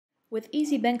With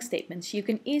Easy Bank Statements, you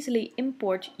can easily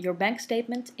import your bank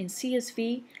statement in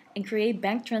CSV and create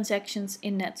bank transactions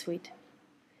in NetSuite.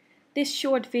 This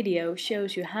short video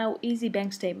shows you how Easy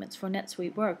Bank Statements for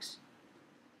NetSuite works.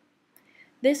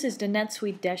 This is the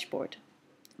NetSuite dashboard.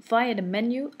 Via the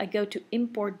menu, I go to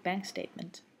Import Bank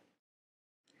Statement.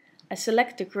 I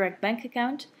select the correct bank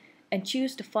account and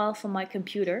choose the file from my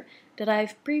computer that I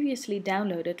have previously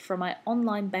downloaded from my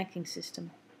online banking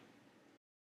system.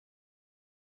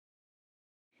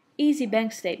 Easy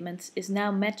Bank Statements is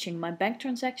now matching my bank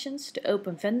transactions to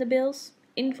open vendor bills,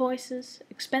 invoices,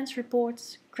 expense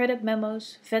reports, credit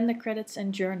memos, vendor credits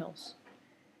and journals.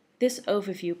 This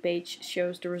overview page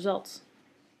shows the results.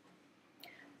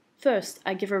 First,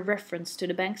 I give a reference to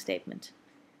the bank statement,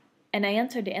 and I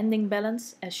enter the ending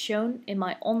balance as shown in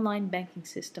my online banking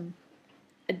system.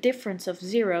 A difference of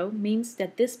 0 means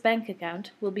that this bank account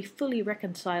will be fully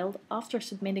reconciled after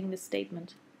submitting the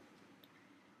statement.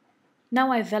 Now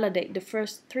I validate the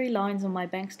first 3 lines on my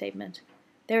bank statement.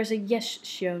 There is a yes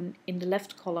shown in the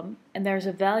left column and there is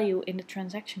a value in the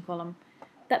transaction column.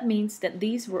 That means that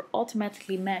these were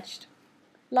automatically matched.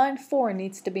 Line 4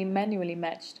 needs to be manually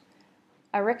matched.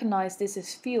 I recognize this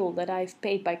is fuel that I have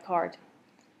paid by card.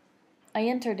 I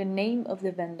enter the name of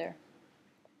the vendor.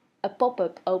 A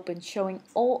pop-up opens showing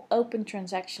all open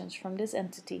transactions from this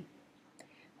entity.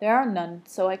 There are none,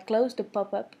 so I close the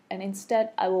pop-up and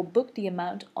instead I will book the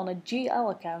amount on a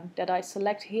GL account that I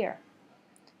select here.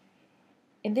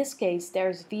 In this case there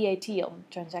is VAT on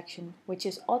the transaction, which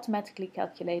is automatically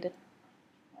calculated.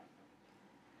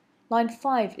 Line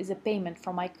 5 is a payment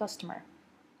from my customer,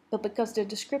 but because the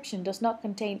description does not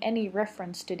contain any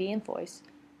reference to the invoice,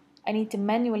 I need to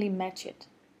manually match it.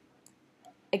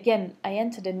 Again, I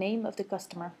enter the name of the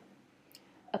customer.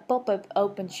 A pop-up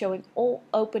opens showing all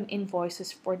open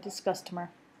invoices for this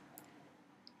customer.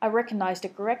 I recognize the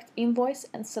correct invoice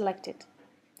and select it.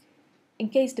 In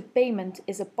case the payment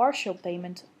is a partial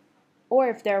payment, or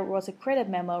if there was a credit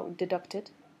memo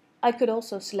deducted, I could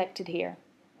also select it here.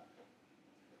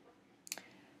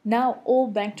 Now all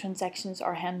bank transactions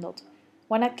are handled.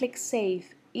 When I click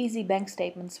Save, Easy Bank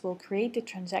Statements will create the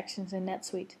transactions in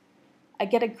NetSuite. I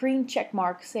get a green check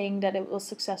mark saying that it was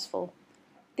successful.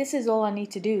 This is all I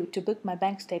need to do to book my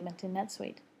bank statement in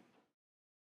NetSuite.